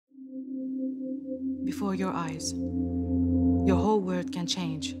before your eyes. Your whole world can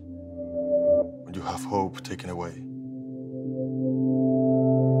change. When you have hope taken away.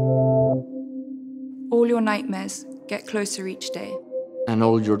 All your nightmares get closer each day. And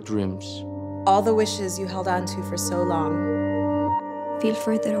all your dreams. All the wishes you held on to for so long feel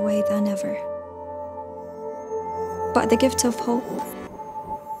further away than ever. But the gift of hope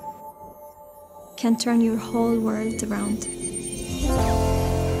can turn your whole world around.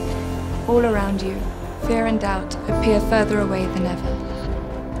 All around you, fear and doubt appear further away than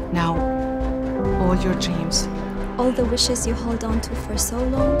ever. Now, all your dreams, all the wishes you hold on to for so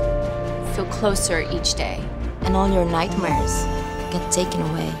long, feel closer each day. And all your nightmares get taken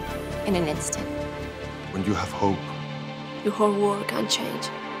away in an instant. When you have hope, your whole world can change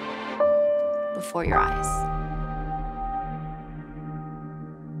before your eyes.